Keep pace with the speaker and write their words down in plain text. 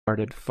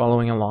started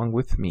following along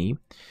with me,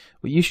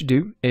 what you should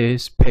do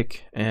is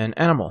pick an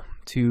animal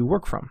to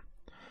work from.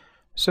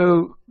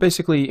 So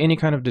basically any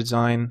kind of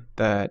design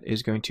that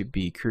is going to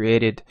be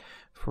created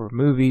for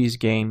movies,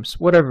 games,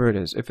 whatever it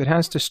is. If it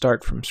has to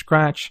start from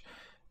scratch,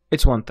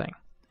 it's one thing.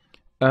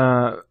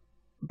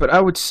 But I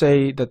would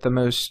say that the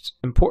most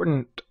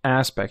important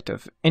aspect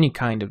of any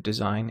kind of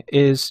design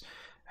is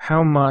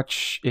how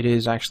much it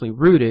is actually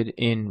rooted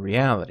in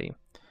reality.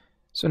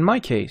 So in my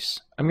case,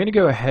 I'm going to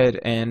go ahead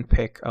and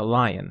pick a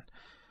lion.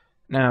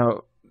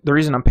 Now, the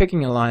reason I'm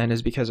picking a lion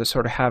is because I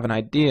sort of have an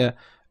idea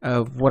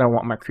of what I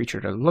want my creature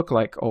to look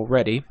like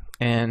already,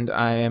 and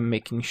I am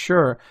making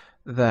sure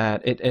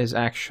that it is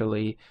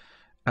actually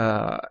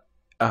a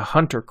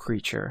hunter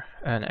creature,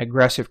 an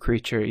aggressive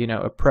creature,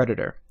 a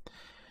predator.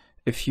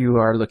 If you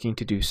are looking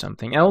to do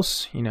something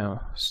else,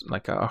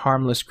 like a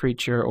harmless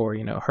creature or,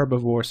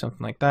 herbivore,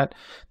 something like that,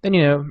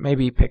 then,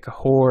 maybe pick a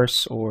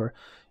horse or,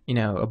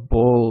 a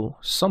bull,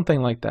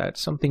 something like that,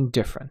 something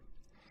different.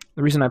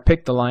 The reason I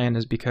picked the lion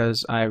is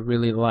because I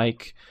really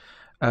like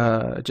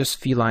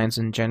just felines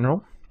in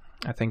general.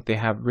 I think they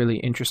have really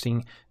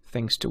interesting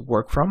things to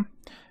work from.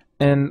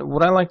 And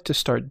what I like to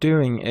start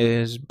doing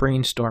is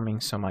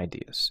brainstorming some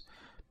ideas.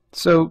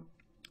 So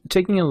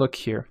taking a look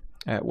here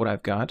at what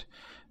I've got,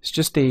 it's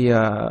just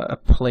a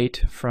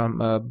plate from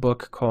a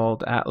book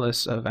called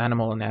Atlas of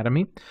Animal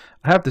Anatomy.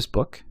 I have this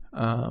book.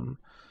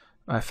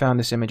 I found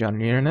this image on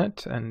the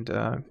internet,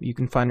 and you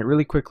can find it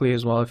really quickly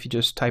as well if you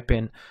just type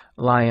in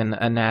lion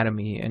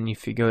anatomy, and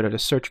if you go to the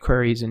search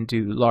queries and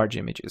do large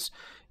images,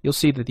 you'll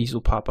see that these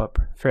will pop up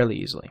fairly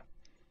easily.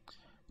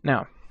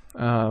 Now,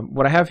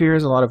 what I have here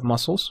is a lot of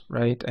muscles,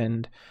 right?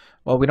 And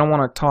while we don't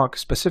want to talk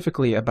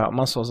specifically about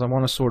muscles, I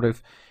want to sort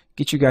of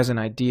get you guys an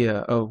idea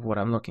of what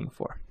I'm looking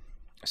for.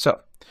 So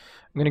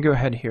I'm going to go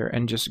ahead here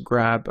and just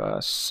grab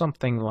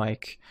something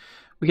like,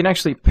 we can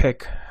actually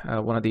pick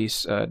one of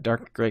these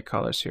dark gray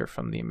colors here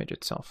from the image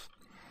itself.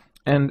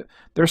 And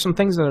there are some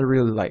things that I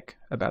really like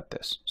about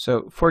this.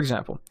 So for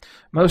example,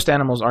 most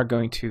animals are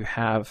going to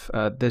have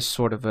this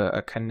sort of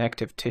a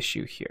connective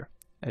tissue here,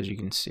 as you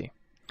can see.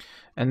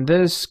 And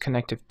this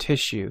connective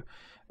tissue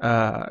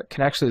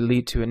can actually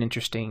lead to an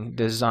interesting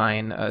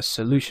design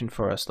solution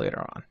for us later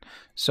on.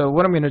 So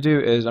what I'm going to do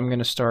is I'm going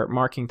to start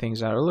marking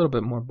things out a little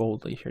bit more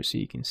boldly here so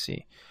you can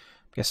see.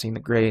 I'm guessing the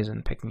grays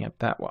and picking up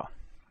that well.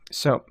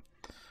 So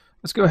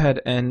let's go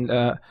ahead and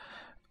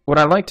what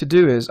I like to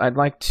do is I'd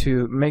like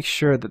to make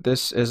sure that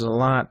this is a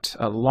lot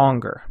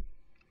longer.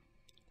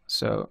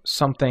 So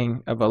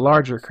something of a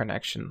larger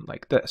connection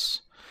like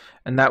this.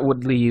 And that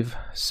would leave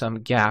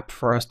some gap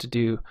for us to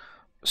do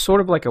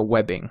sort of like a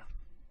webbing,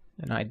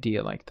 an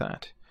idea like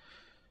that.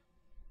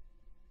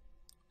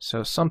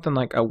 So something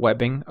like a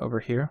webbing over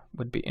here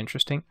would be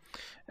interesting.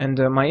 And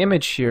my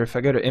image here, if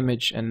I go to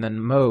image and then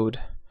mode,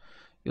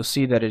 you'll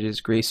see that it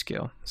is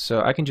grayscale.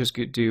 So I can just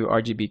do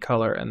RGB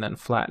color and then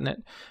flatten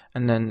it,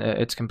 and then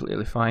it's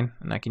completely fine,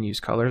 and I can use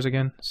colors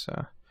again.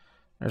 So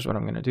there's what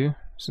I'm going to do.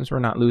 Since we're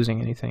not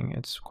losing anything,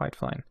 it's quite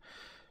fine.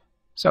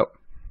 So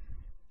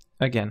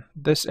again,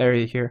 this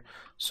area here,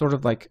 sort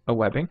of like a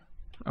webbing,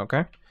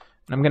 okay?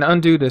 And I'm going to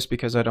undo this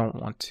because I don't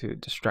want to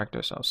distract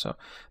ourselves. So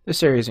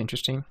this area is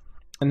interesting.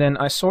 And then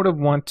I sort of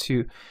want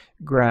to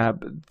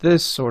grab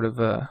this sort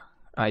of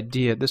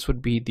idea. This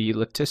would be the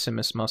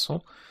latissimus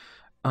muscle.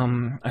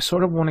 I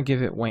sort of want to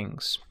give it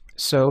wings.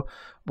 So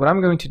what I'm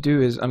going to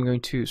do is I'm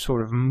going to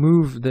sort of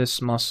move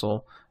this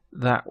muscle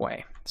that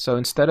way. So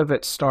instead of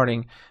it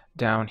starting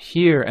down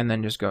here and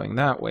then just going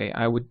that way,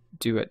 I would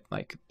do it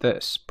like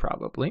this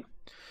probably.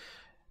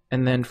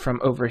 And then from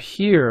over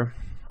here,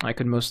 I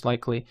could most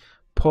likely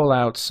pull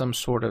out some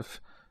sort of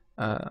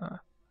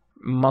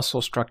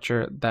muscle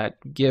structure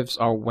that gives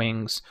our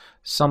wings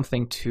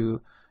something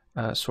to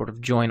sort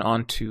of join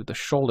onto the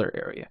shoulder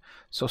area.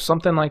 So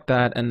something like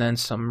that, and then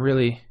some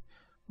really,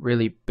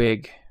 really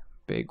big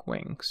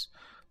wings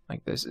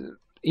like this.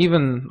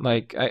 Even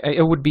like,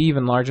 it would be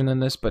even larger than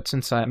this, but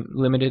since I'm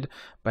limited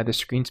by the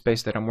screen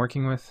space that I'm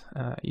working with,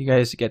 you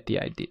guys get the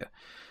idea.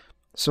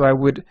 So I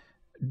would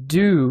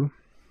do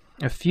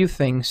a few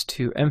things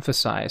to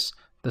emphasize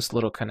this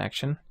little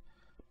connection,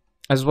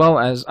 as well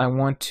as I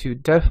want to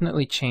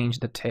definitely change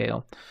the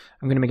tail.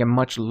 I'm going to make a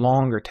much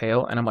longer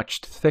tail and a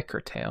much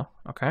thicker tail,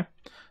 okay?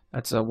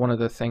 That's one of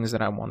the things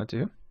that I want to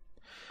do.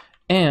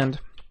 And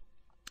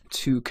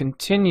to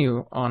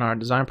continue on our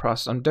design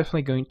process, I'm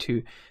definitely going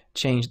to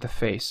change the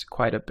face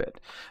quite a bit.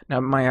 Now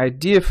my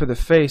idea for the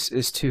face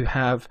is to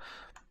have,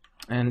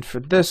 and for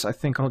this I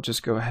think I'll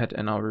just go ahead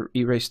and I'll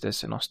erase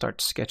this and I'll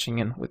start sketching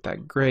in with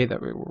that gray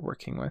that we were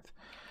working with.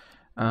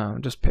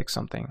 Just pick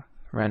something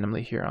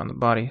randomly here on the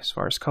body as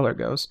far as color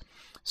goes.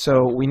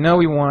 So we know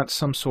we want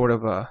some sort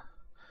of a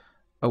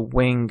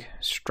wing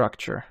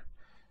structure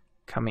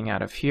coming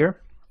out of here,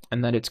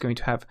 and that it's going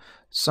to have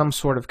some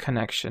sort of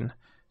connection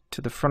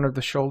to the front of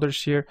the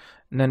shoulders here,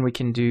 and then we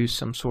can do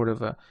some sort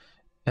of a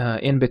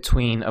in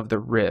between of the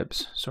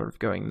ribs, sort of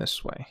going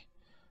this way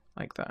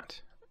like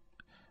that.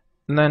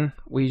 And then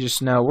we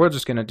just know we're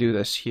just going to do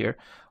this here.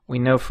 We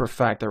know for a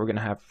fact that we're going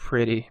to have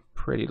pretty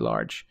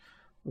large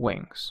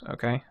wings.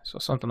 Okay, so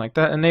something like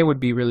that, and they would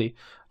be really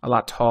a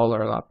lot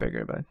taller, a lot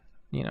bigger, but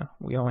you know,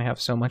 we only have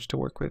so much to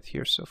work with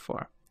here so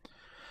far.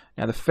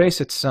 Now the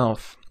face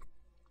itself,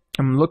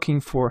 I'm looking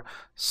for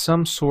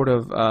some sort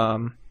of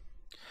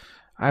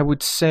I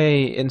would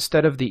say,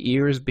 instead of the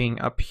ears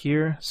being up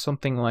here,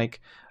 something like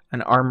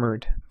an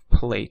armored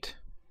plate,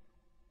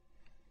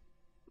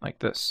 like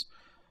this.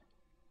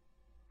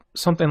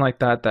 Something like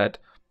that that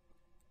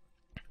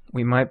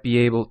we might be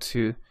able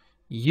to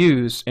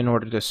use in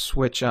order to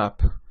switch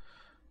up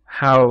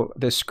how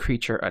this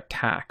creature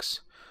attacks.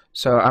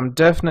 So I'm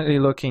definitely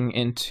looking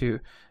into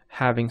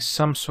having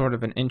some sort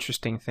of an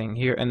interesting thing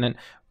here, and then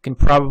we can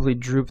probably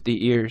droop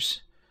the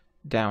ears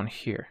down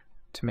here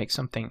to make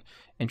something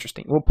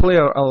interesting. We'll play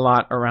a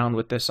lot around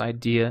with this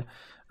idea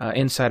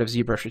inside of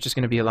ZBrush. It's just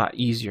going to be a lot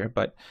easier,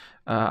 but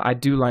I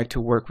do like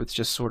to work with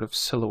just sort of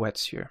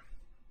silhouettes here.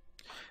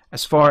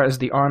 As far as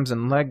the arms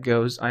and leg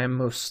goes, I am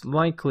most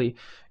likely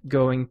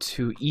going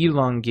to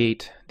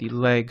elongate the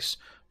legs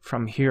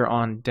from here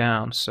on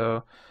down.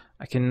 So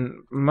I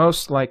can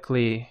most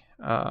likely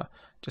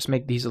just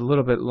make these a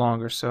little bit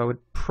longer. So I would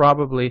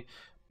probably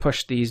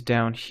push these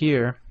down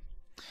here,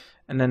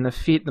 and then the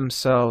feet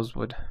themselves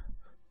would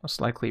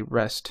most likely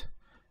rest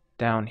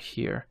down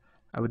here.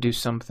 I would do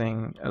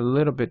something a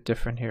little bit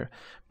different here,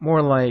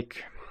 more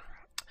like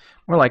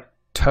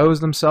toes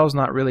themselves,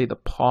 not really the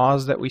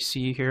paws that we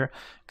see here,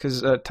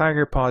 because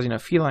tiger paws, you know,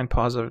 feline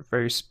paws are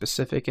very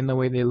specific in the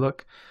way they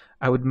look.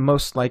 I would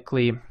most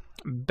likely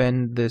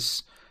bend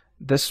this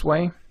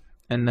way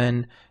and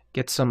then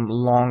get some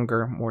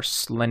longer, more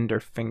slender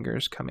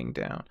fingers coming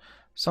down,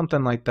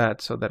 something like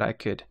that, so that I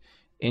could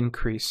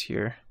increase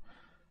here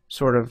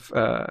sort of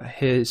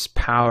his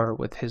power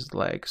with his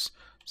legs.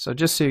 So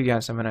just so you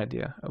guys have an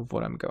idea of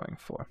what I'm going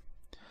for.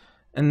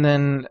 And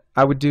then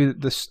I would do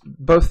this,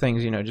 both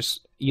things, you know,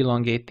 just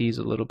elongate these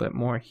a little bit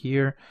more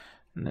here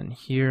and then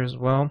here as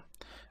well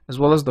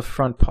as the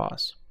front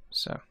paws.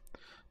 So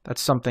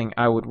that's something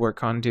I would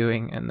work on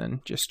doing, and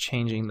then just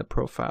changing the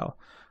profile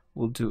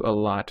will do a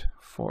lot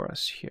for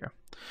us here.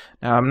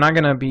 Now I'm not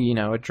going to be, you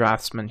know, a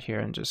draftsman here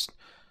and just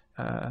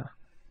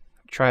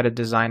try to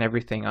design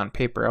everything on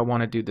paper. I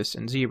want to do this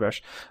in ZBrush,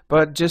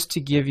 but just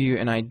to give you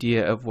an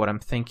idea of what I'm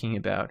thinking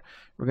about,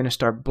 we're going to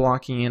start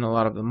blocking in a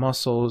lot of the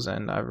muscles,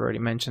 and I've already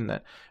mentioned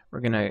that we're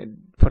going to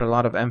put a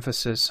lot of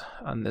emphasis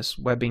on this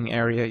webbing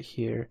area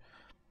here,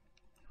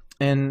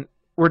 and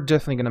we're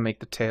definitely going to make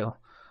the tail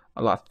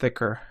a lot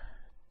thicker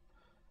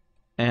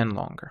and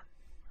longer.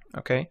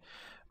 Okay,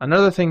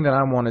 another thing that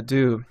I want to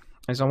do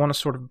is I want to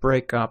sort of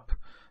break up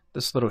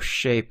this little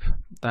shape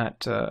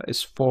that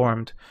is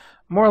formed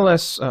more or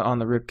less on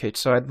the ribcage.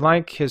 So I'd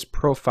like his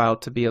profile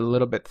to be a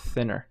little bit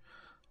thinner,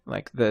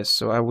 like this.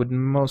 So I would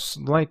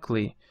most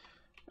likely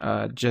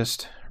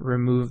just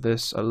remove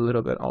this a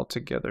little bit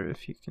altogether,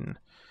 if you can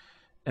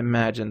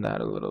imagine that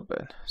a little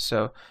bit.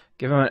 So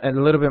give him a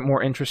little bit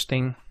more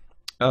interesting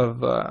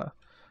of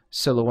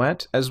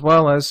silhouette, as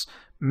well as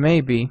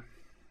maybe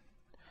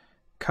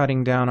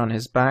cutting down on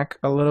his back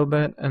a little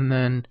bit, and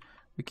then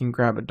we can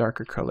grab a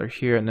darker color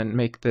here and then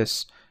make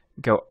this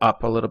go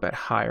up a little bit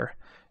higher.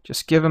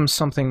 Just give him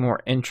something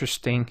more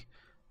interesting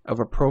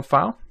of a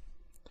profile.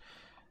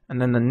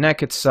 And then the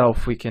neck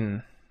itself, we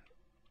can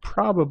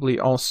probably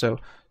also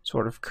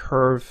sort of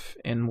curve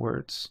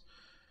inwards.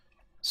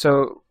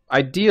 So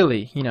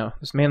ideally, you know,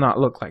 this may not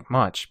look like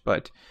much,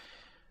 but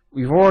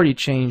we've already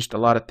changed a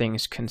lot of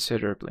things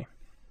considerably.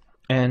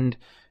 And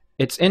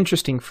it's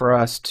interesting for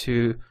us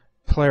to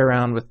play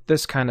around with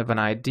this kind of an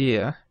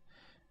idea,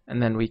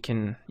 and then we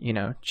can, you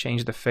know,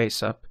 change the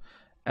face up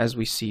as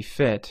we see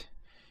fit.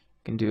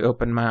 You can do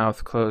open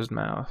mouth, closed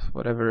mouth,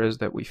 whatever it is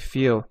that we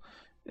feel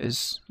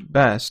is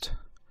best.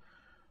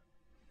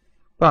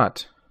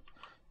 But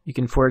you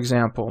can, for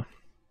example,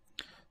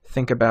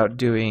 think about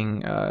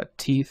doing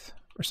teeth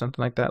or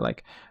something like that,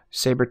 like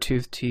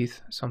saber-tooth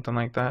teeth, something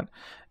like that.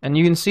 And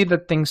you can see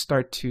that things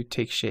start to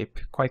take shape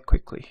quite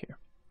quickly here.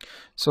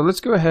 So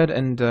let's go ahead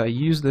and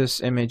use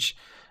this image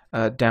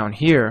down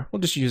here.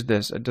 We'll just use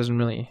this. It doesn't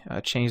really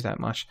change that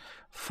much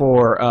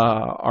for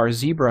our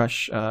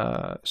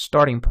ZBrush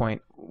starting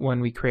point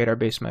when we create our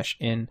base mesh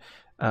in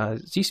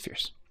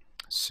Z-spheres.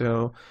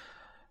 So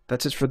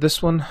that's it for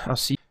this one. I'll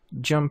see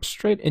you jump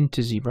straight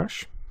into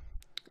ZBrush.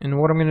 And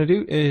what I'm going to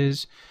do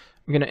is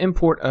I'm going to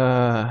import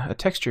a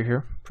texture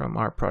here from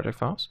our project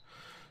files.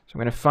 So I'm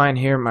going to find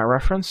here my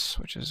reference,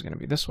 which is going to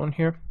be this one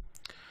here.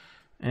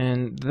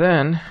 And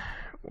then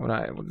what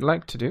I would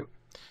like to do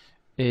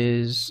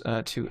is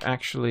to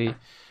actually,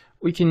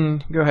 we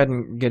can go ahead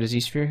and get a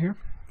Z-sphere here.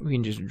 We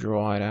can just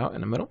draw it out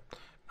in the middle,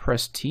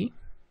 press T,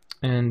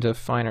 and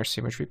find our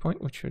symmetry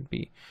point, which would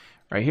be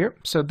right here.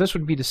 So this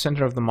would be the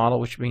center of the model,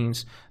 which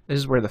means this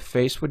is where the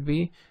face would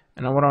be.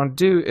 And what I want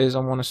to do is I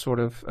want to sort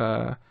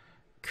of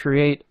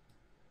create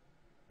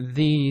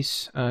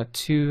these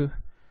two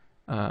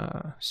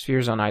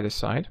spheres on either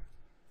side.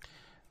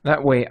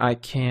 That way I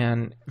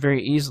can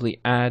very easily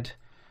add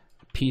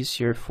a piece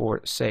here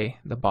for, say,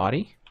 the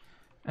body,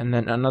 and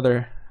then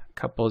another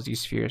couple of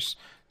these spheres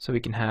so we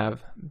can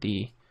have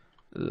the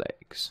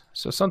legs.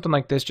 So something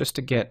like this just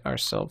to get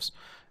ourselves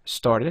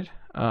started.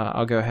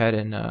 I'll go ahead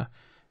and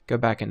go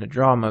back into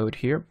draw mode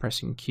here,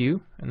 pressing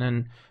Q, and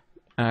then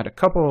add a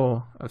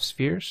couple of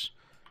spheres,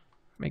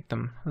 make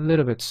them a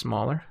little bit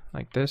smaller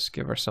like this,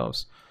 give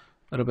ourselves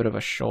a little bit of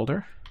a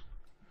shoulder.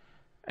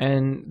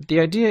 And the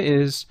idea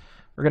is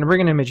we're going to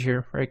bring an image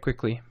here very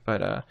quickly, but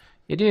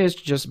the idea is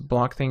to just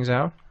block things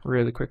out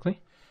really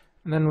quickly,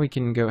 and then we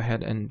can go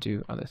ahead and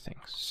do other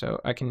things. So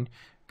I can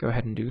go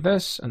ahead and do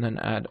this, and then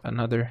add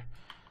another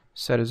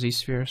set of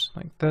z-spheres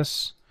like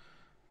this.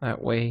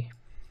 That way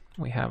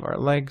we have our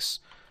legs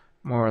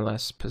more or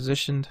less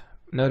positioned.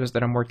 Notice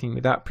that I'm working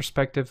without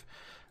perspective.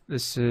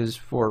 This is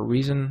for a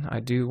reason. I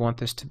do want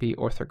this to be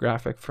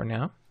orthographic for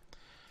now.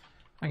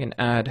 I can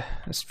add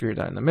a sphere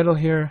down in the middle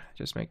here,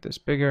 just make this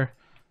bigger,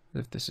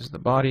 if this is the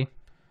body.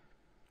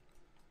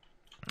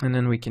 And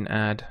then we can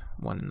add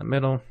one in the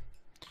middle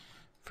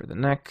for the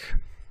neck,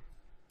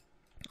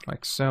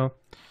 like so.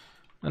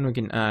 Then we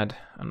can add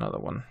another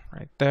one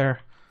right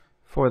there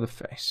for the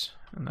face.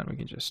 And then we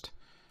can just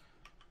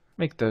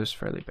make those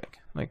fairly big,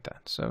 like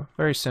that. So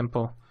very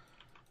simple,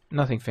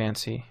 nothing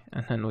fancy.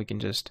 And then we can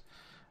just,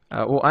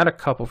 we'll add a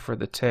couple for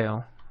the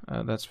tail,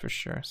 that's for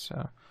sure.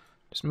 So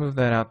just move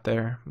that out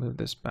there, move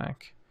this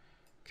back.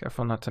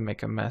 Careful not to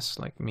make a mess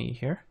like me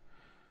here.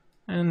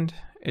 And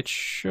it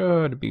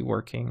should be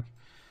working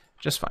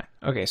just fine.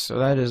 Okay, so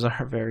that is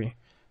our very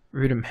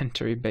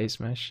rudimentary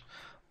base mesh.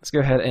 Let's go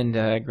ahead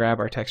and grab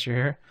our texture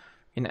here.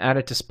 You can add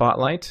it to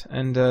Spotlight,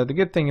 and the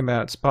good thing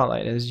about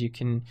Spotlight is you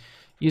can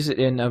use it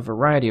in a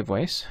variety of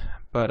ways,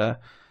 but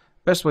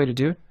best way to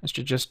do it is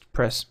to just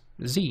press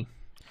Z.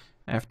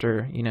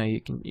 After,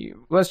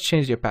 let's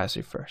change the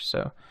opacity first.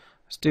 So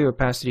let's do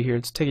opacity here.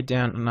 Let's take it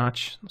down a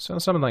notch, so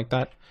something like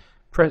that.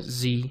 Press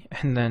Z,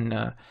 and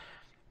then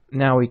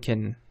now we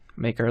can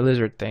make our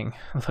lizard thing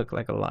look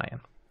like a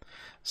lion.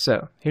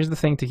 So here's the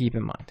thing to keep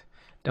in mind.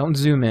 Don't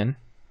zoom in,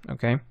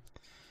 okay?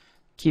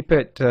 Keep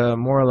it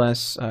more or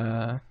less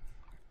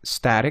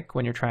static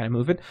when you're trying to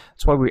move it.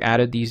 That's why we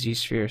added these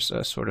z-spheres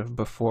sort of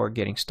before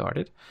getting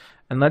started.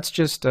 And let's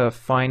just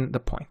find the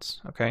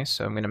points, okay?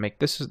 So I'm going to make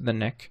this is the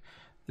neck,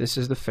 this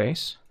is the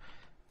face.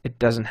 It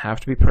doesn't have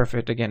to be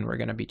perfect. Again, we're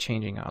going to be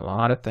changing a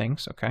lot of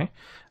things, okay?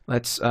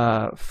 Let's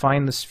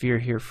find the sphere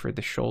here for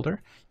the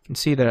shoulder. You can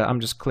see that I'm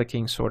just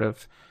clicking sort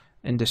of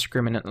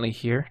indiscriminately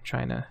here,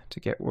 trying to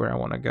get where I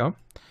want to go.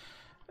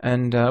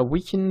 And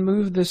we can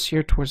move this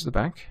here towards the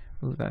back,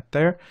 move that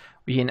there.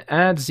 We can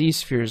add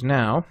z-spheres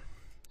now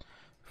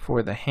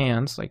for the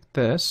hands like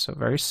this, so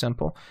very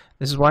simple.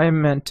 This is why I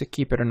meant to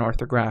keep it an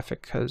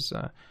orthographic, because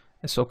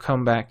this will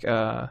come back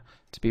to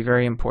be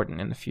very important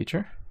in the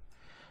future.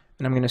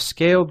 And I'm going to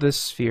scale this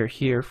sphere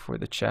here for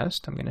the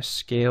chest. I'm going to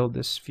scale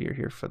this sphere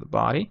here for the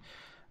body.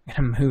 I'm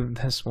going to move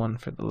this one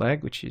for the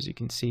leg, which, as you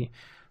can see,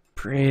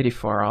 pretty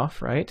far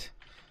off, right?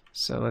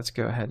 So let's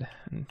go ahead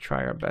and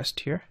try our best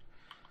here.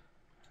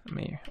 Let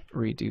me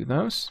redo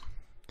those.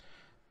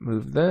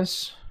 Move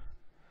this.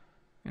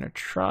 I'm going to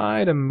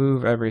try to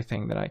move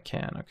everything that I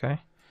can,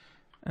 okay?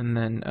 And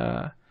then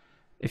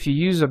if you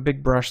use a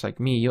big brush like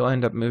me, you'll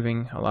end up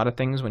moving a lot of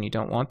things when you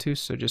don't want to,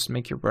 so just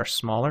make your brush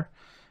smaller,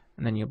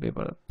 and then you'll be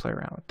able to play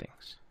around with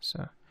things.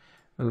 So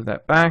move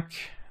that back,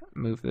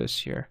 move this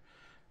here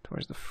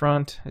towards the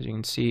front. As you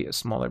can see, a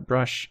smaller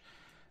brush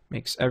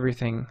makes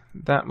everything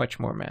that much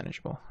more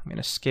manageable. I'm going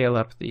to scale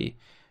up the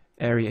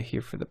area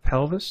here for the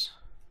pelvis,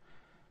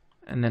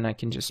 and then I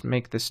can just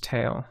make this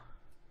tail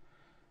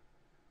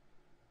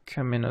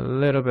come in a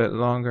little bit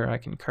longer. I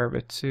can curve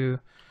it too.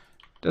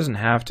 Doesn't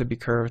have to be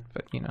curved,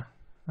 but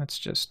let's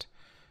just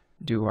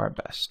do our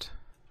best.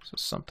 So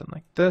something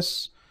like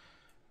this,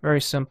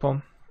 very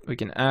simple. We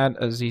can add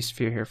a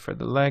z-sphere here for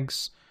the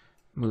legs,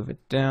 move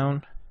it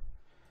down,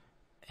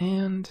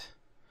 and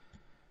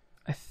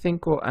I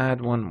think we'll add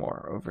one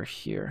more over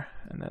here,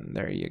 and then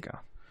there you go.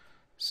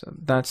 So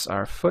that's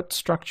our foot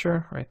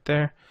structure right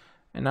there.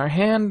 And our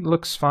hand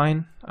looks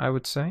fine, I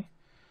would say.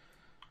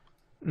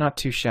 Not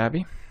too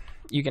shabby.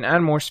 You can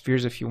add more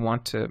spheres if you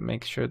want to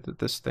make sure that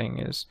this thing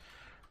is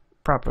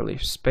properly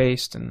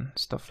spaced and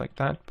stuff like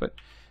that, but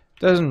it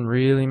doesn't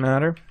really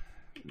matter.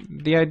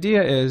 The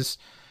idea is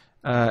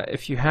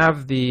if you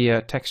have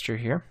the texture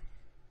here,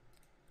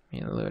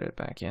 let me load it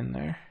back in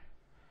there.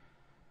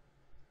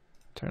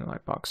 Turn the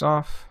light box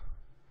off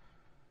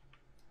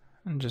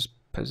and just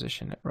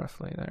position it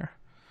roughly there.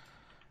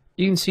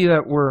 You can see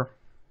that we're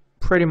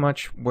pretty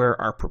much where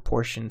our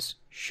proportions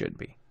should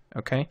be,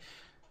 okay?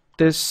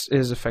 This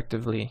is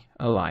effectively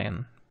a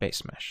lion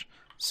base mesh.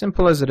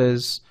 Simple as it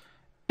is,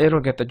 it'll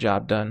get the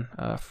job done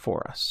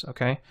for us,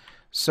 okay?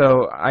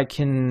 So I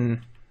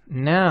can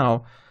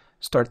now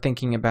start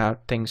thinking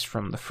about things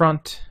from the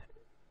front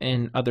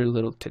and other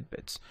little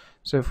tidbits.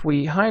 So if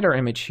we hide our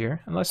image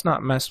here, and let's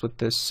not mess with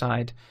this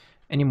side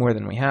any more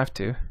than we have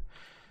to, you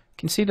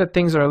can see that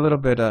things are a little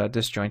bit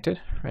disjointed,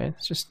 right?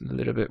 It's just a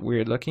little bit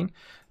weird looking.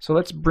 So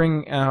let's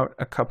bring out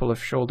a couple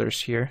of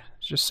shoulders here,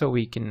 just so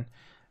we can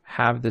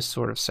have this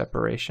sort of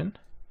separation.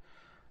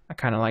 I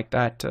kind of like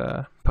that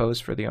pose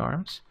for the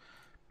arms.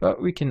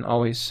 but we can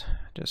always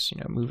just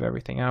move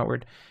everything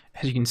outward.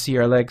 As you can see,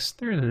 our legs,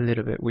 they're a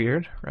little bit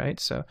weird, right?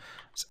 So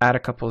let's add a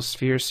couple of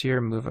spheres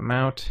here, move them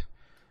out,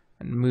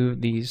 and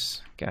move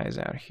these guys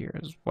out here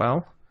as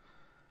well.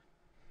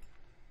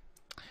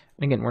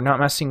 And again, we're not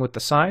messing with the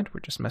side,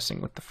 we're just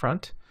messing with the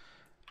front.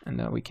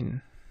 And we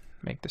can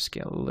make the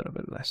scale a little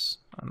bit less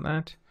on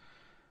that.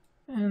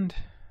 And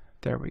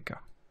there we go.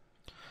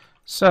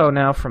 So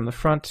now from the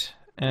front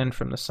and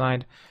from the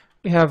side,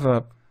 we have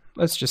a,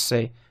 let's just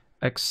say,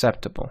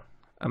 acceptable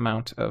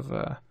amount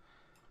of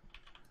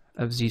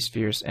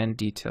z-spheres and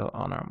detail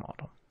on our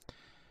model.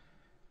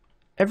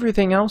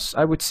 Everything else,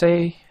 I would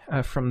say,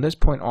 from this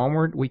point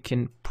onward, we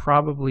can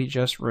probably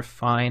just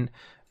refine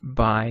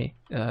by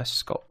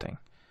sculpting.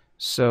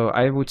 So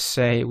I would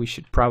say we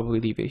should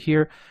probably leave it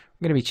here.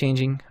 We're going to be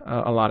changing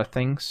a lot of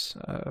things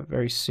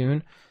very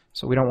soon,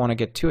 so we don't want to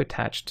get too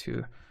attached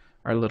to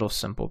our little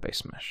simple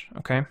base mesh.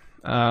 Okay,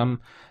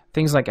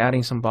 things like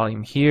adding some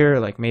volume here,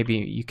 like maybe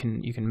you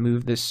can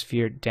move this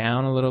sphere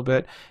down a little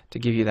bit to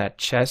give you that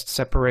chest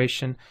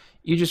separation.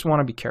 You just want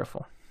to be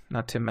careful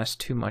not to mess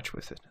too much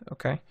with it.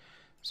 Okay,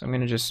 so I'm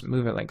going to just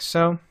move it like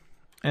so,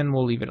 and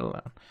we'll leave it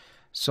alone.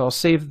 So I'll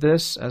save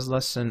this as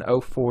lesson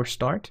 04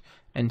 start,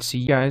 and so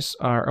you guys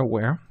are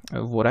aware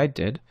of what I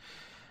did.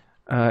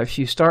 If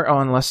you start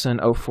on lesson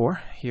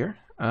 04 here,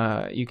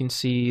 you can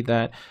see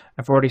that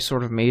I've already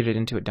sort of made it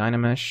into a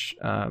Dynamesh.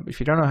 If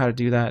you don't know how to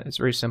do that, it's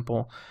very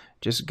simple.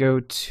 Just go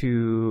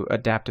to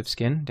Adaptive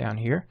Skin down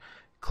here,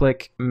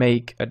 click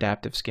Make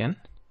Adaptive Skin,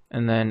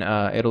 and then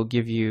it'll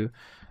give you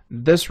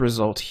this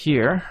result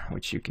here,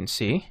 which you can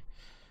see.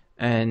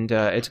 And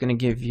it's going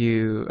to give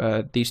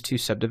you these two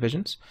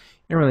subdivisions.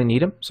 You don't really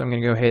need them, so I'm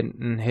going to go ahead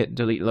and hit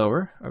Delete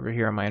Lower over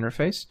here on my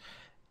interface.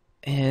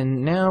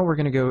 And now we're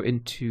going to go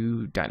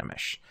into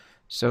Dynamesh.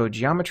 So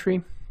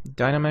Geometry,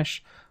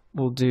 Dynamesh,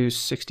 we'll do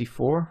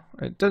 64.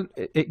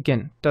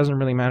 Again, doesn't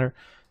really matter.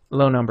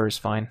 Low number is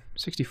fine.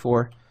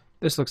 64.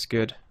 This looks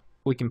good.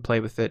 We can play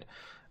with it.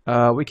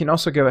 We can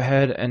also go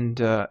ahead and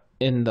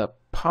in the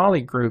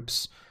poly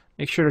groups,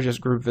 make sure to just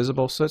group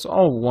visible, so it's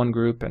all one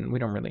group and we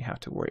don't really have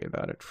to worry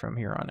about it from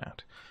here on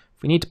out.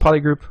 If we need to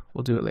polygroup,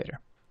 we'll do it later.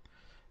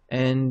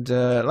 And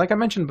like I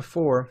mentioned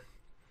before,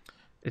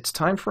 it's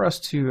time for us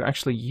to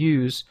actually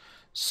use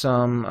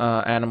some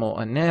animal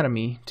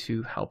anatomy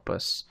to help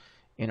us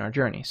in our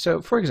journey.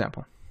 So for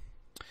example,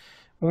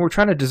 when we're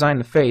trying to design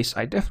the face,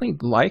 I definitely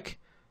like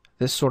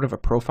this sort of a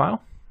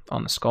profile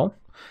on the skull.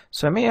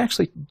 So I may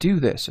actually do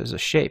this as a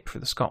shape for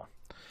the skull.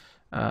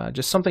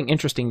 Just something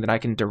interesting that I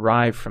can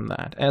derive from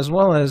that, as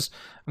well as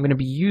I'm going to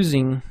be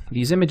using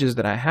these images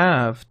that I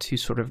have to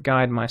sort of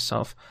guide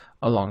myself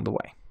along the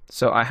way.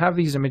 So I have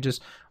these images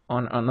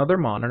on another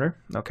monitor,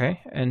 okay,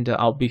 and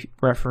I'll be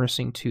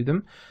referencing to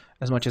them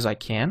as much as I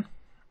can.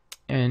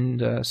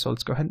 And so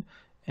let's go ahead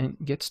and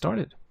get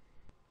started.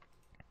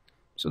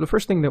 So the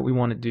first thing that we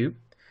want to do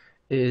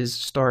is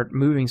start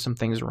moving some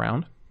things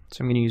around.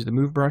 So I'm going to use the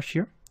move brush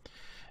here,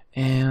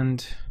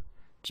 and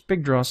just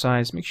big draw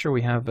size, make sure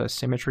we have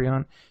symmetry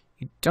on.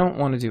 You don't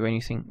want to do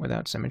anything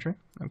without symmetry,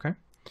 okay?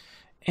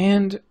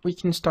 And we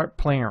can start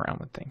playing around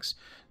with things.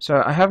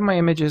 So I have my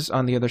images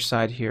on the other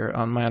side here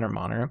on my other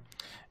monitor.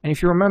 And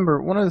if you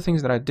remember, one of the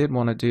things that I did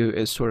want to do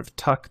is sort of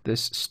tuck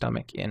this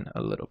stomach in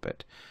a little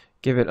bit.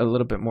 Give it a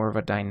little bit more of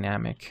a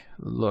dynamic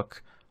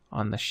look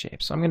on the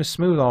shape. So I'm going to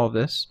smooth all of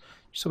this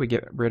so we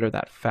get rid of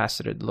that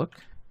faceted look.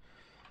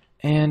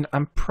 And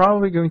I'm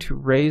probably going to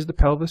raise the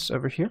pelvis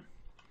over here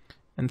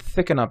and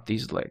thicken up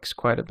these legs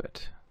quite a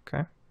bit,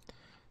 okay?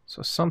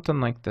 So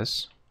something like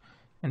this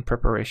in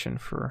preparation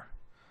for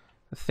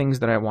the things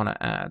that I want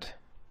to add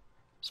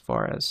as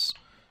far as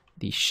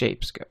the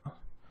shapes go.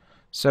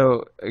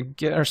 So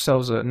get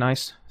ourselves a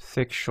nice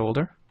thick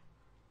shoulder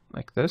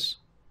like this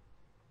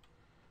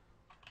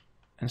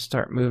and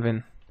start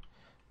moving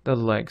the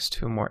legs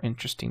to a more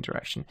interesting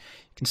direction.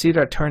 You can see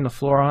that I turned the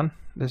floor on.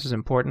 This is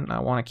important. I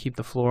want to keep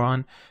the floor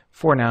on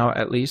for now,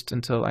 at least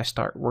until I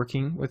start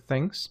working with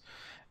things.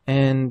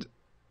 And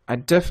I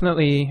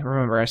definitely,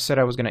 remember I said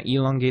I was going to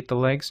elongate the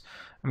legs.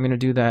 I'm going to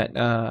do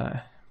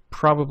that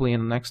probably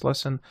in the next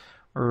lesson,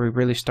 where we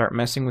really start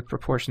messing with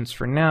proportions.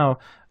 For now,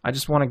 I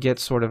just want to get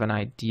sort of an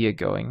idea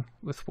going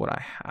with what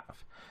I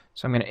have.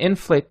 So I'm going to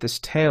inflate this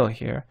tail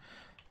here,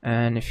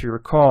 and if you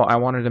recall, I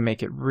wanted to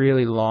make it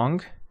really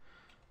long,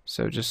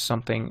 so just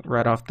something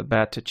right off the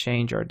bat to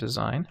change our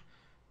design.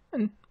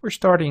 And we're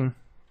starting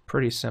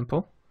pretty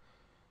simple,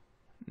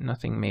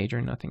 nothing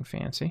major, nothing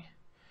fancy.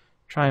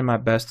 Trying my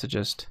best to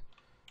just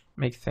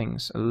make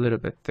things a little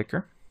bit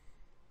thicker.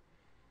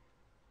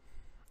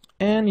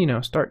 And, you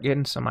know, start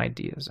getting some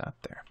ideas out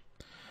there.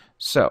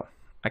 So,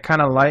 I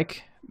kind of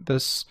like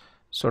this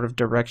sort of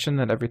direction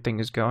that everything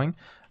is going.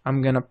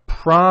 I'm going to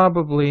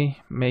probably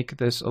make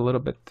this a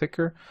little bit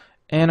thicker,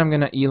 and I'm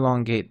going to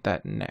elongate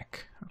that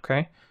neck,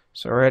 okay?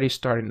 So already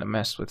starting to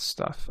mess with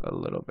stuff a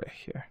little bit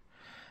here.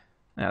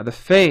 Now the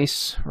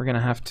face, we're going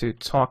to have to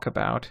talk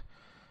about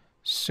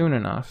soon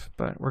enough,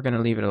 but we're going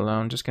to leave it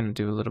alone. Just going to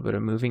do a little bit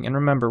of moving. And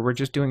remember, we're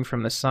just doing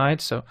from the side,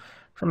 so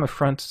from the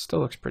front it still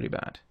looks pretty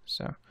bad.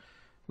 So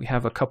we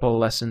have a couple of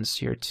lessons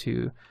here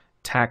to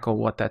tackle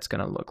what that's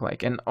going to look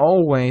like. And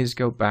always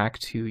go back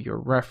to your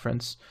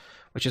reference,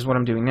 which is what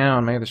I'm doing now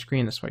on my other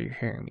screen. That's why you're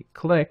hearing me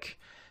click.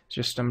 It's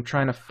just I'm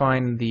trying to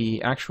find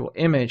the actual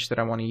image that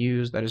I want to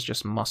use that is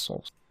just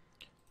muscles.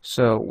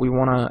 So we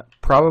want to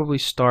probably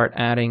start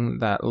adding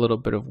that little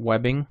bit of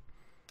webbing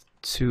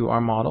to our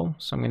model.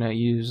 So I'm going to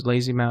use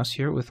lazy mouse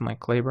here with my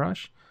clay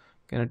brush.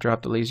 I'm going to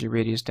drop the lazy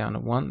radius down to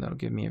 1. That'll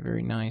give me a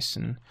very nice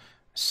and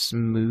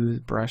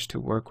smooth brush to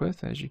work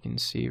with, as you can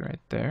see right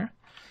there.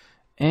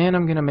 And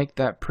I'm going to make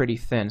that pretty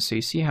thin. So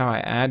you see how I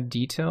add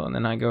detail and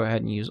then I go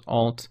ahead and use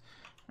Alt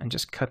and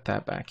just cut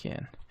that back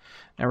in.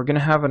 Now we're going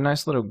to have a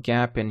nice little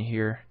gap in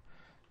here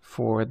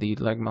for the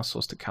leg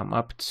muscles to come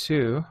up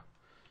to.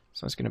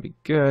 So it's going to be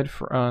good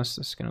for us.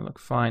 This is going to look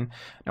fine.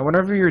 Now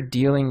whenever you're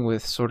dealing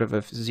with sort of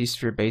a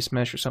Z-sphere base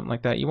mesh or something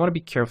like that, you want to be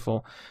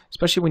careful,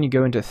 especially when you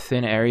go into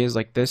thin areas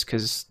like this,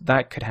 because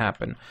that could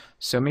happen.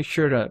 So make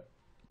sure to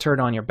turn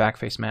on your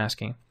backface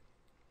masking.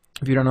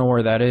 If you don't know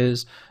where that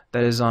is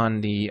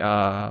on the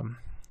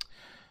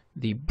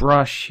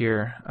brush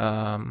here,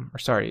 or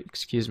sorry,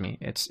 excuse me,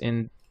 it's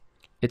in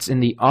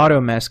the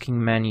auto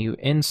masking menu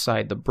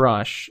inside the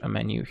brush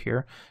menu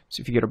here.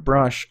 So if you go to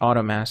brush,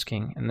 auto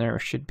masking, and there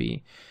should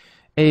be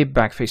a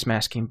backface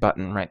masking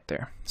button right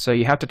there. So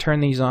you have to turn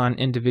these on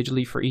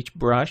individually for each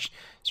brush.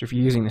 So if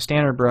you're using the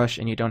standard brush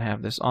and you don't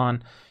have this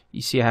on,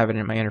 you see I have it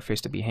in my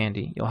interface to be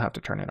handy, you'll have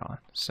to turn it on.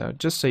 So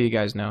just so you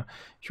guys know,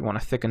 if you want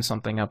to thicken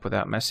something up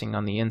without messing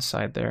on the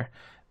inside there,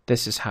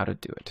 this is how to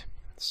do it.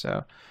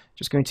 So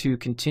just going to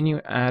continue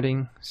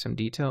adding some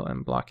detail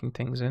and blocking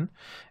things in.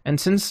 And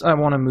since I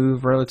want to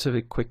move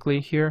relatively quickly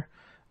here,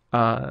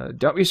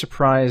 don't be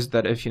surprised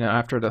that if,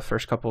 after the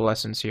first couple of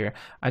lessons here,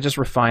 I just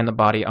refine the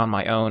body on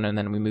my own and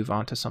then we move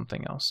on to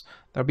something else.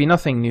 There'll be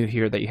nothing new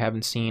here that you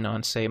haven't seen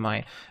on, say,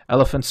 my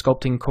elephant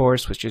sculpting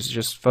course, which is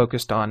just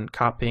focused on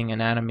copying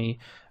anatomy,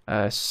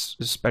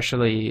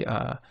 especially,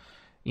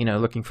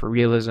 looking for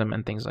realism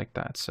and things like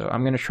that. So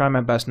I'm going to try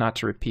my best not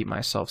to repeat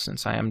myself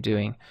since I am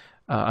doing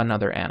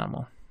another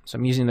animal. So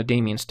I'm using the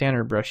Damien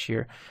standard brush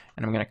here,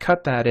 and I'm going to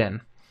cut that in.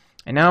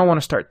 And now I want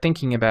to start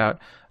thinking about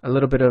a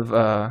little bit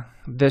of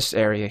this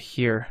area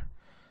here.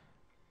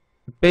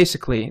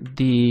 Basically,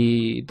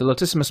 the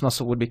latissimus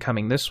muscle would be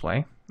coming this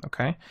way,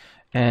 okay?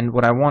 And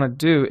what I want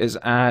to do is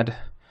add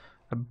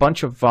a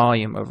bunch of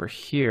volume over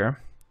here.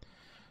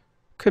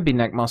 Could be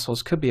neck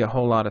muscles, could be a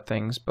whole lot of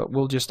things, but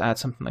we'll just add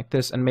something like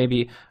this and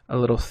maybe a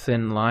little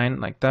thin line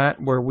like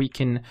that where we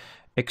can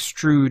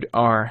extrude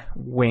our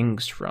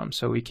wings from.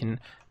 So we can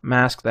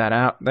mask that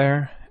out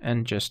there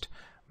and just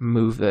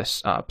move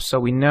this up so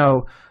we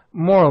know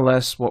more or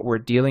less what we're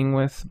dealing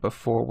with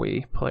before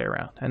we play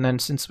around. And then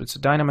since it's a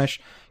Dynamesh,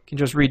 you can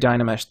just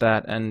re-Dynamesh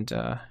that and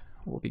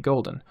we'll be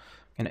golden.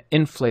 I'm going to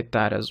inflate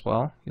that as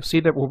well. You'll see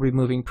that we'll be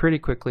moving pretty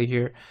quickly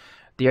here.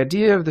 The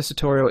idea of this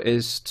tutorial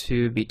is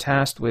to be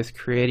tasked with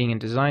creating and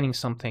designing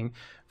something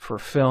for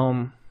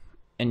film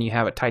and you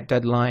have a tight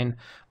deadline,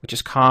 which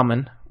is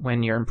common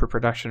when you're in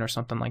pre-production or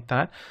something like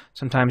that.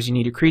 Sometimes you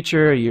need a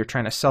creature, you're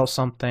trying to sell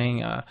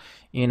something,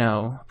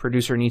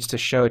 producer needs to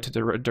show it to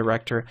the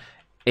director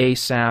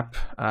ASAP.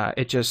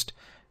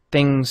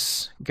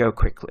 Things go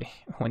quickly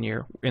when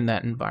you're in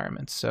that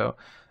environment. So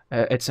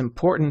it's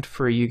important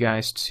for you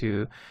guys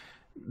to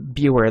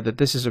be aware that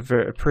this is a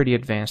pretty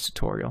advanced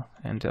tutorial,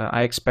 and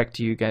I expect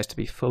you guys to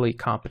be fully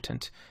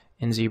competent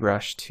in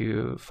ZBrush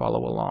to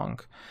follow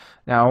along.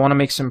 Now I want to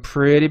make some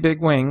pretty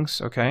big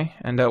wings, okay,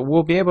 and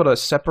we'll be able to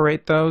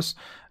separate those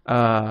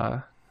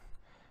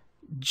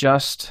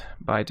just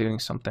by doing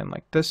something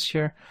like this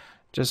here.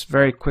 Just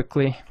very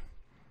quickly,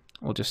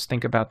 we'll just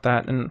think about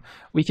that, and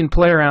we can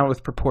play around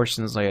with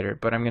proportions later,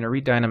 but I'm going to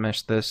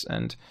re-Dynamesh this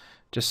and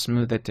just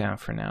smooth it down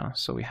for now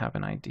so we have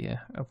an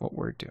idea of what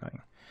we're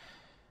doing.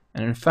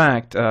 And in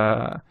fact,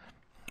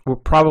 we'll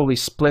probably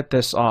split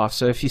this off.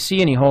 So if you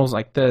see any holes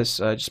like this,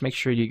 just make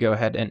sure you go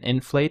ahead and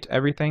inflate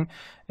everything.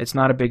 It's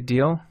not a big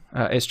deal.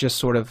 It's just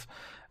sort of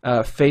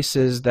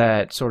faces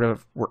that sort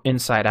of were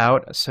inside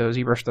out. So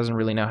ZBrush doesn't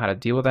really know how to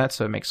deal with that,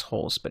 so it makes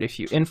holes. But if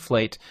you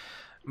inflate,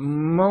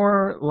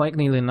 more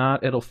likely than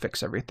not, it'll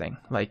fix everything,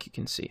 like you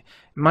can see. It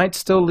might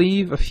still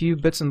leave a few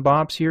bits and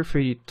bobs here for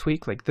you to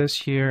tweak, like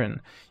this here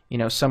and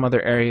some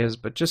other areas,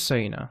 but just so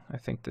you know, I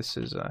think this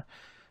is a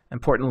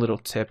important little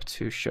tip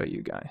to show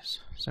you guys.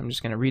 So I'm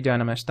just going to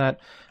re-Dynamesh that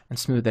and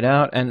smooth it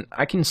out, and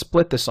I can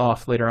split this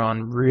off later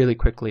on really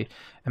quickly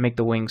and make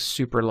the wings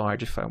super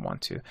large if I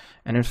want to.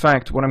 And in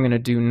fact, what I'm going to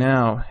do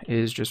now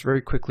is just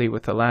very quickly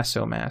with the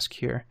lasso mask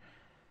here,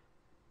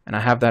 and I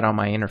have that on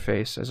my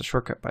interface as a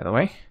shortcut, by the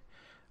way.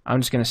 I'm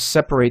just going to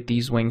separate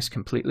these wings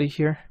completely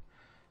here,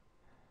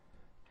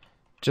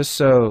 just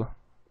so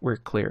we're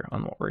clear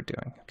on what we're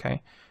doing,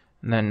 okay?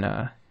 And then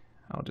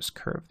I'll just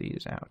curve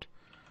these out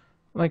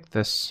like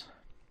this.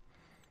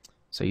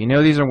 So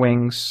these are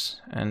wings,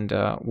 and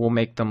we'll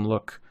make them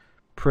look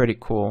pretty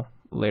cool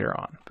later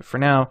on. But for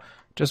now,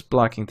 just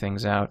blocking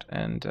things out.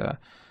 And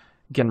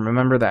again,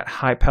 remember that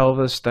high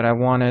pelvis that I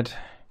wanted,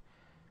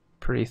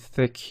 pretty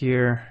thick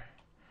here.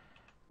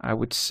 I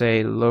would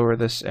say lower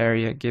this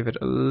area, give it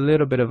a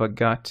little bit of a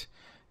gut.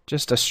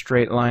 Just a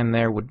straight line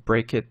there would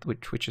break it,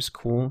 which is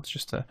cool. It's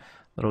just a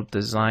little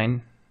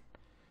design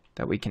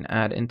that we can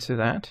add into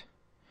that.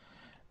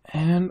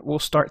 And we'll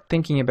start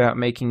thinking about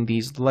making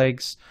these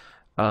legs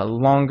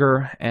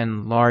longer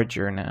and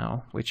larger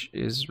now, which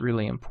is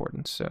really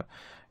important. So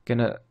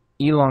gonna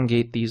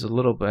elongate these a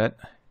little bit.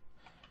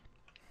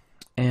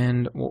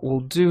 And what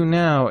we'll do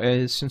now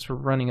is, since we're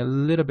running a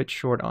little bit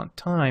short on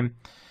time,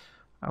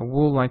 I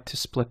will like to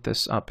split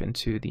this up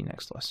into the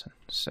next lesson.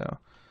 So I'm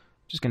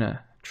just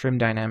gonna trim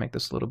dynamic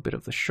this little bit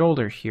of the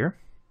shoulder here.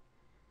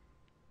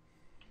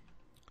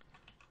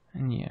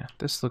 And yeah,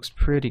 this looks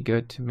pretty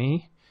good to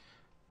me.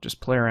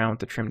 Just play around with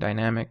the trim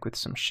dynamic with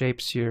some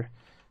shapes here.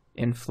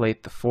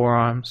 Inflate the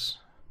forearms.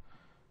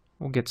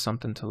 We'll get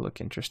something to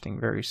look interesting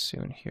very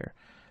soon here.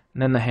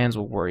 And then the hands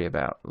we'll worry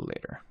about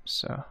later.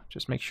 So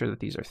just make sure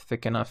that these are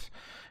thick enough.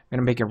 I'm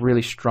going to make a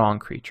really strong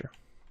creature.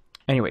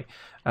 Anyway,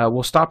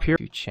 we'll stop here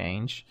to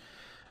change.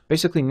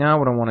 Basically now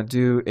what I want to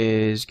do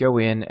is go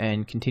in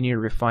and continue to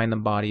refine the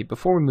body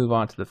before we move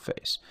on to the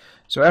face.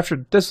 So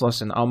after this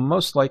lesson, I'll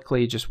most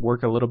likely just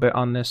work a little bit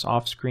on this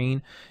off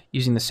screen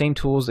using the same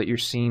tools that you're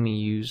seeing me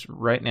use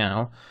right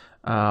now,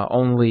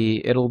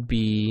 only it'll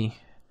be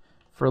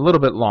for a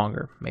little bit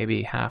longer,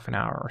 maybe half an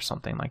hour or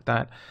something like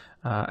that.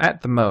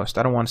 At the most.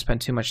 I don't want to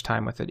spend too much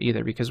time with it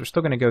either, because we're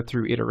still going to go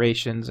through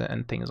iterations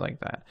and things like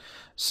that.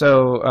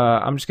 So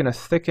I'm just going to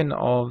thicken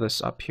all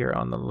this up here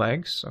on the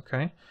legs,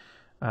 okay?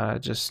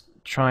 Just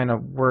trying to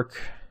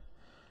work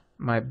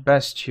my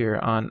best here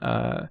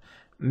on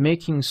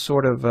making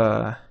sort of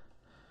a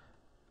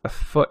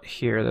foot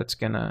here that's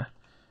going to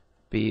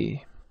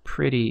be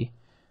pretty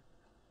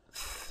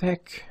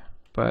thick,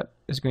 but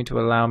is going to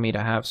allow me to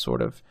have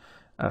sort of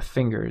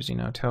fingers, you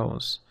know,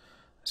 toes.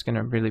 It's going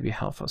to really be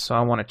helpful. So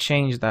I want to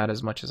change that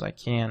as much as I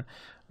can.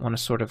 I want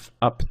to sort of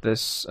up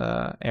this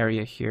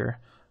area here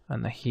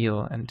on the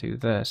heel and do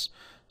this.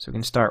 So we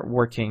can start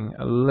working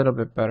a little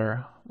bit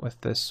better with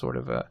this sort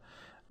of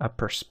a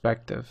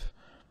perspective.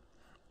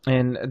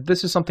 And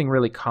this is something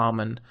really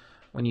common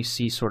when you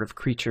see sort of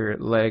creature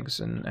legs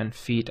and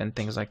feet and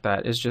things like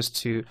that, is just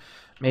to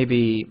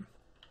maybe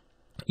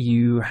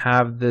you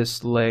have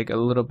this leg a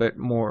little bit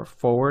more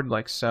forward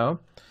like so.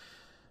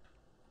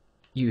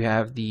 You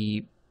have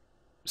the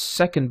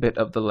second bit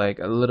of the leg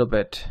a little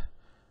bit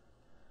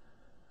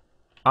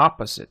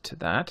opposite to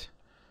that,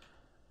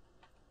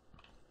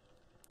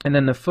 and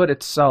then the foot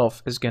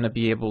itself is going to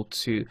be able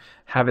to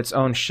have its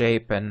own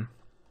shape. And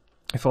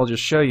if I'll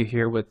just show you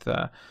here with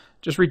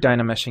just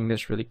redynameshing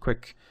this really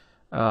quick,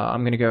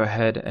 I'm going to go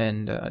ahead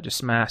and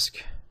just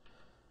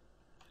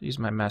use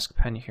my mask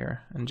pen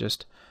here and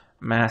just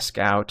mask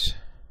out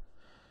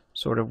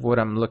sort of what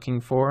I'm looking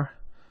for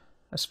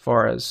as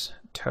far as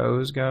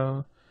toes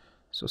go.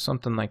 So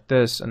something like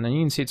this, and then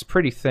you can see it's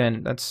pretty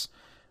thin. That's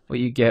what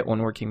you get when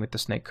working with the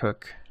snake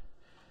hook.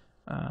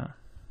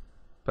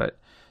 But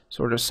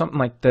sort of something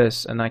like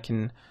this, and I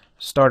can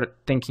start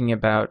thinking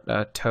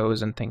about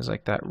toes and things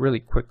like that really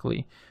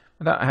quickly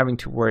without having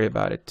to worry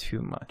about it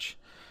too much.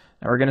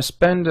 Now we're going to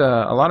spend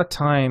a lot of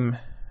time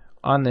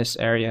on this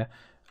area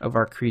of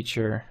our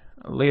creature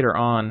later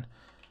on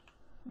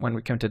when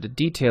we come to the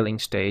detailing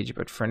stage,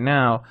 but for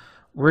now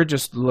we're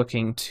just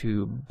looking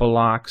to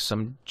block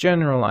some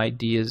general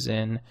ideas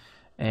in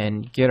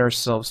and get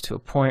ourselves to a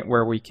point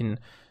where we can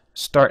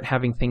start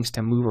having things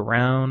to move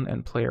around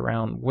and play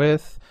around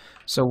with.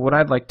 So what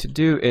I'd like to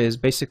do is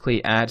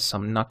basically add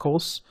some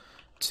knuckles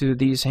to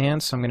these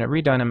hands. So I'm going to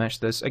redynamesh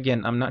this.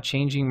 Again, I'm not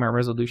changing my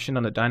resolution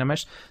on the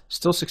dynamesh,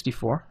 still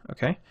 64,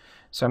 okay?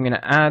 So I'm going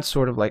to add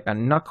sort of like a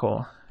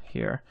knuckle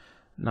here,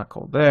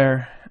 knuckle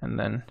there, and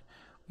then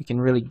we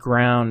can really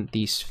ground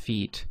these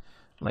feet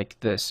like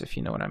this, if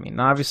you know what I mean.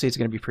 Now obviously it's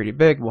going to be pretty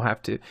big. We'll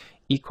have to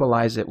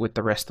equalize it with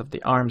the rest of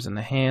the arms and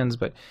the hands,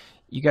 but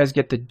you guys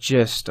get the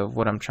gist of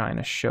what I'm trying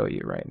to show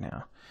you right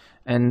now.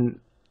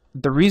 And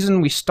the reason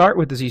we start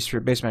with the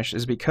Z-sphere base mesh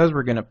is because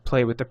we're going to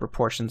play with the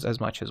proportions as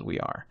much as we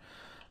are.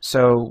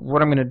 So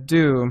what I'm going to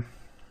do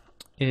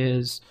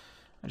is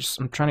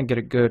I'm trying to get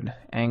a good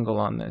angle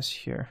on this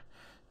here,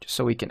 just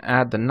so we can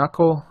add the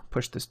knuckle,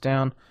 push this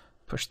down,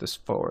 push this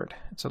forward.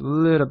 It's a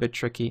little bit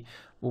tricky.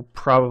 We'll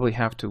probably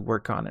have to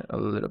work on it a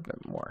little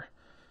bit more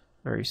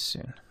very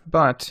soon.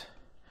 But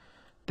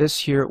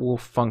this here will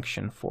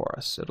function for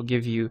us. It'll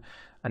give you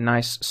a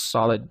nice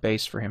solid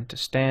base for him to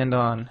stand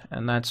on,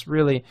 and that's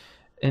really,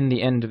 in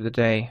the end of the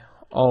day,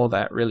 all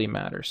that really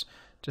matters.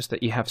 Just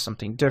that you have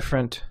something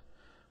different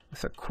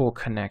with a cool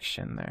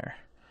connection there.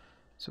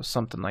 So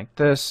something like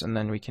this, and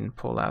then we can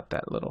pull out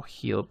that little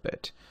heel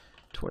bit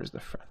towards the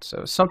front.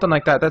 So something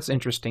like that, that's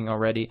interesting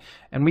already.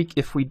 And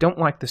if we don't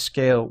like the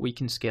scale, we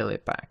can scale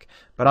it back.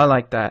 But I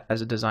like that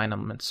as a design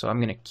element, so I'm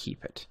going to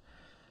keep it.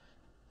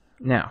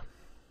 Now,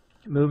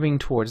 moving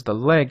towards the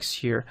legs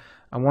here,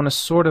 I want to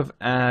sort of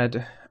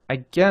add, I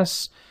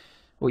guess,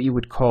 what you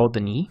would call the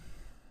knee.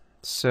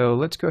 So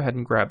let's go ahead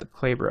and grab the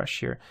clay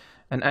brush here.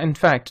 And in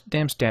fact,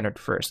 damn standard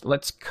first,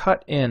 let's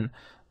cut in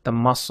the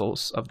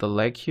muscles of the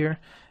leg here.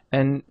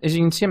 And as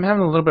you can see, I'm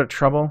having a little bit of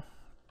trouble.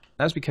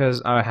 That's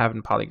because I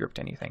haven't polygrouped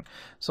anything.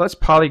 So let's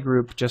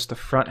polygroup just the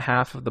front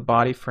half of the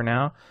body for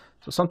now.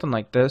 So something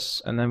like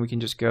this, and then we can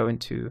just go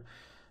into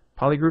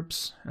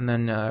polygroups and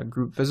then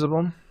group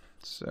visible.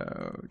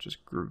 So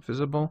just group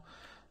visible.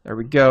 There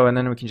we go, and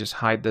then we can just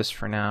hide this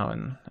for now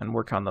and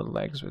work on the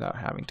legs without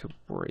having to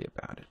worry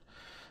about it.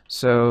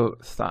 So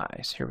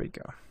thighs, here we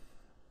go.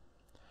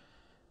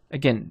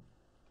 Again,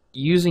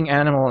 using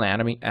animal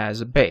anatomy as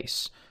a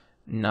base.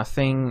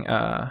 Nothing,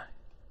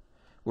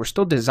 we're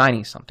still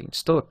designing something. It's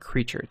still a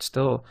creature. It's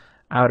still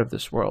out of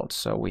this world.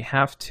 So we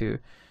have to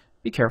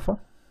be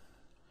careful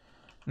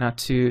not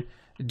to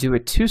do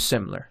it too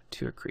similar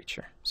to a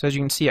creature. So as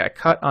you can see, I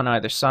cut on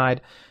either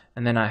side,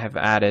 and then I have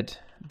added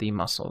the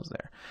muscles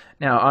there.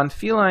 Now on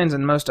felines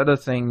and most other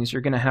things,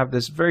 you're going to have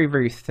this very,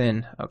 very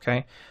thin,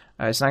 okay?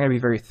 It's not going to be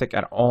very thick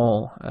at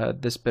all,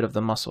 this bit of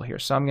the muscle here.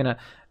 So I'm going to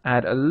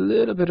add a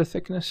little bit of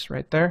thickness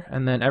right there,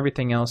 and then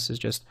everything else is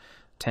just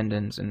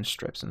tendons and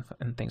strips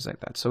and things like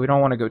that. So we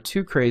don't want to go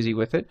too crazy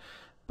with it,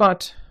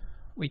 but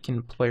we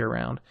can play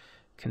around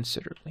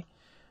considerably.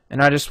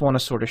 And I just want to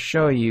sort of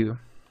show you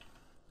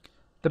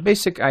the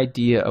basic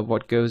idea of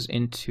what goes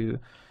into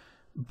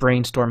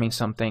brainstorming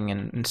something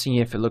and seeing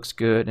if it looks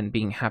good and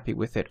being happy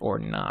with it or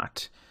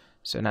not.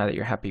 So now that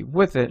you're happy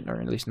with it,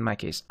 or at least in my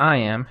case I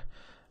am,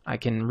 I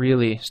can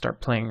really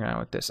start playing around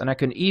with this. And I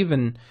can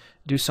even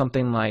do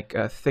something like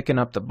thicken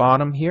up the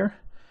bottom here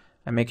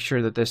and make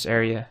sure that this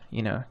area,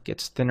 you know,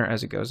 gets thinner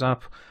as it goes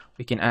up.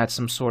 We can add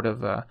some sort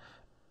of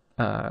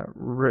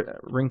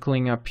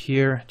wrinkling up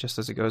here just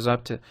as it goes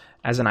up to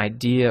as an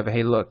idea of,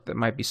 hey, look, there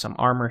might be some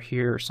armor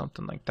here or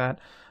something like that.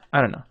 I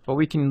don't know, but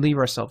we can leave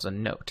ourselves a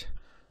note.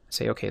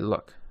 Say, okay,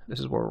 look,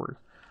 this is where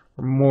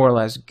we're more or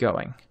less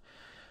going.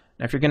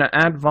 Now, if you're going to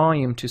add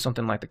volume to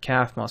something like the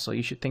calf muscle,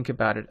 you should think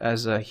about it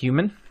as a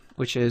human,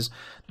 which is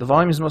the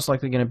volume is most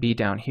likely going to be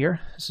down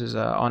here. This is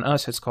on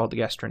us, it's called the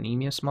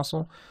gastrocnemius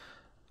muscle.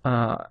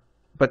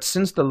 But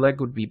since the leg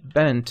would be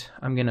bent,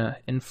 I'm going to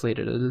inflate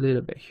it a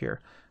little bit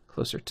here,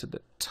 closer to the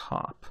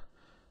top.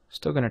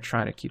 Still going to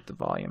try to keep the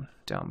volume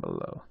down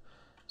below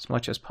as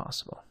much as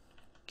possible.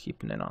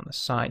 Keeping it on the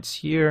sides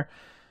here.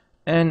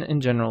 And in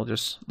general,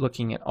 just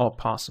looking at all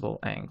possible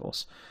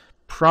angles.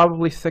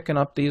 Probably thicken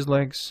up these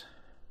legs.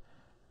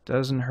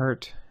 Doesn't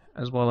hurt,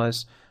 as well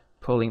as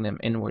pulling them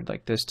inward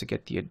like this to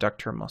get the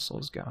adductor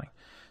muscles going.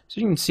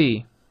 So you can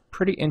see,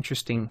 pretty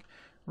interesting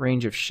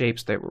range of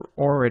shapes that we're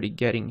already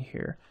getting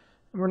here.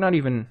 And we're not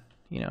even,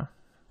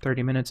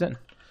 30 minutes in.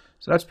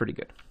 So that's pretty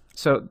good.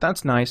 So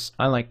that's nice.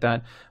 I like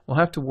that. We'll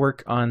have to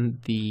work on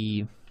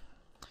the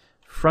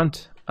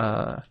front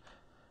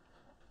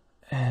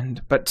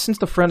but since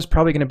the front is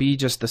probably going to be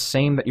just the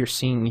same that you're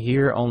seeing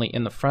here, only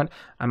in the front,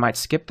 I might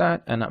skip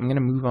that, and I'm going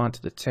to move on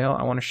to the tail.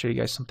 I want to show you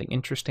guys something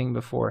interesting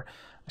before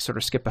I sort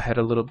of skip ahead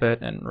a little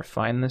bit and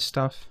refine this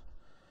stuff.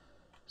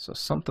 So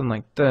something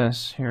like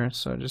this here,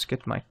 so just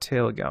get my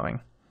tail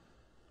going.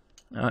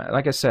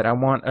 Like I said, I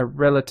want a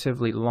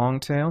relatively long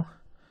tail,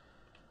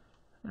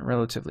 a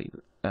relatively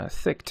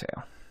thick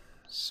tail.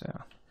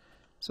 So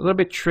it's a little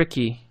bit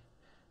tricky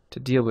to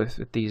deal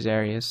with these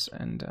areas,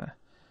 and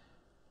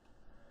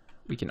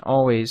we can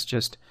always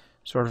just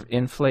sort of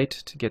inflate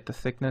to get the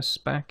thickness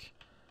back,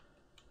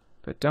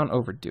 but don't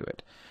overdo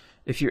it.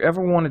 If you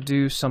ever want to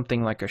do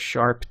something like a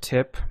sharp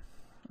tip,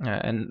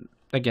 and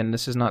again,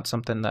 this is not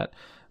something that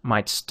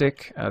might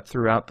stick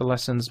throughout the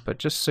lessons, but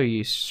just so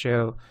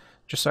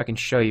I can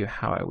show you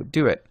how I would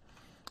do it.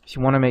 If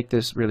you want to make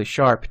this really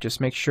sharp,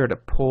 just make sure to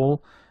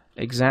pull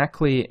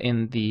exactly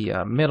in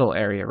the middle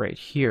area right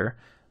here,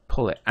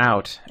 pull it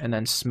out, and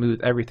then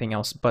smooth everything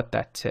else but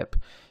that tip.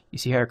 You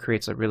see how it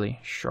creates a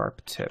really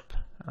sharp tip,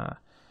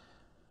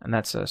 and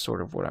that's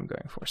sort of what I'm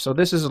going for. So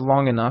this is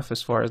long enough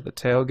as far as the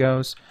tail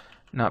goes,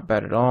 not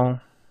bad at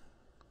all.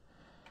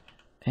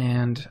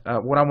 And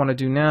what I want to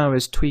do now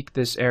is tweak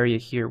this area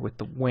here with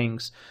the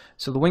wings.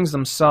 So the wings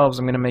themselves,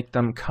 I'm going to make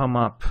them come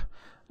up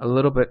a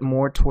little bit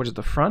more towards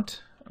the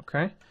front,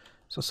 okay?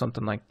 So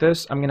something like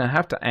this. I'm going to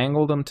have to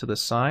angle them to the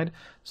side,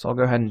 so I'll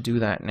go ahead and do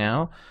that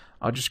now.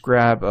 I'll just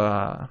grab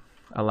a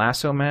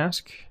lasso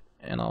mask,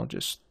 and I'll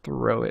just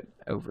throw it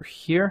over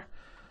here.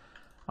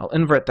 I'll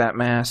invert that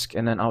mask,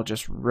 and then I'll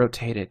just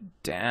rotate it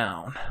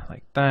down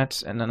like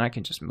that, and then I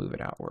can just move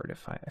it outward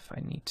if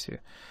I need to.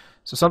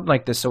 So something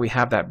like this, so we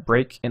have that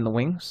break in the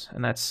wings,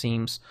 and that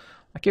seems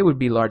like it would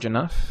be large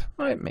enough.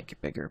 Might make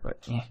it bigger,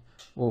 but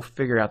we'll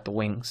figure out the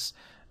wings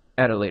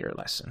at a later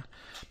lesson.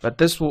 But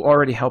this will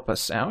already help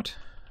us out,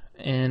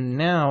 and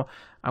now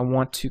I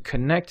want to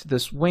connect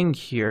this wing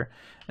here,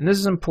 and this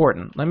is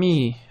important. Let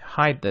me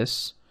hide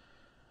this,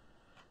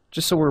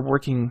 just so we're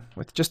working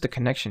with just the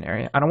connection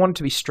area. I don't want it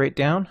to be straight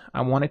down.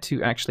 I want it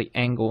to actually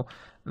angle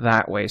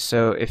that way.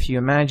 So if you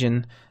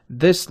imagine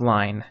this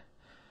line,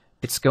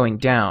 it's going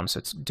down, so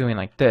it's doing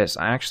like this.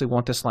 I actually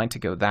want this line to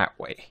go that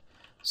way.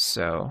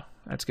 So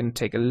that's going to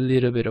take a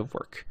little bit of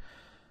work.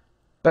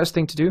 Best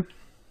thing to do,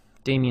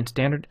 Damien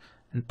standard,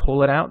 and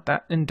pull it out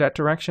in that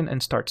direction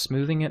and start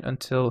smoothing it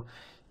until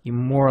you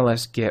more or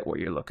less get what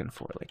you're looking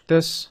for, like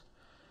this.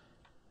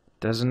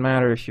 Doesn't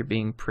matter if you're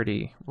being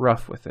pretty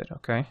rough with it,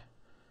 okay?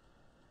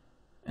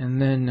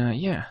 And then,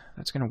 yeah,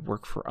 that's going to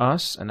work for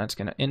us, and that's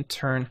going to in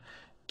turn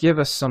give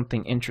us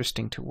something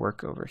interesting to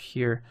work over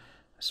here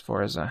as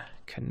far as a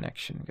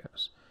connection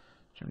goes.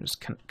 So I'm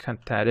just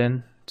cut that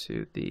in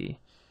to the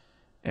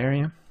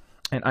area.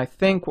 And I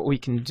think what we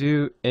can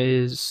do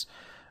is,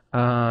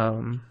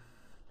 I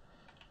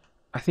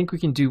think we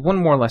can do one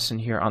more lesson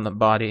here on the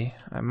body.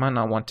 I might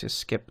not want to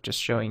skip just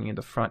showing you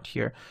the front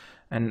here,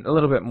 and a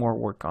little bit more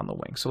work on the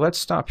wing. So let's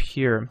stop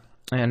here,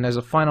 and as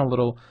a final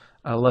little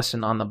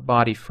lesson on the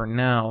body for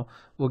now,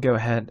 we'll go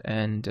ahead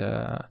and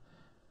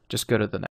just go to the next.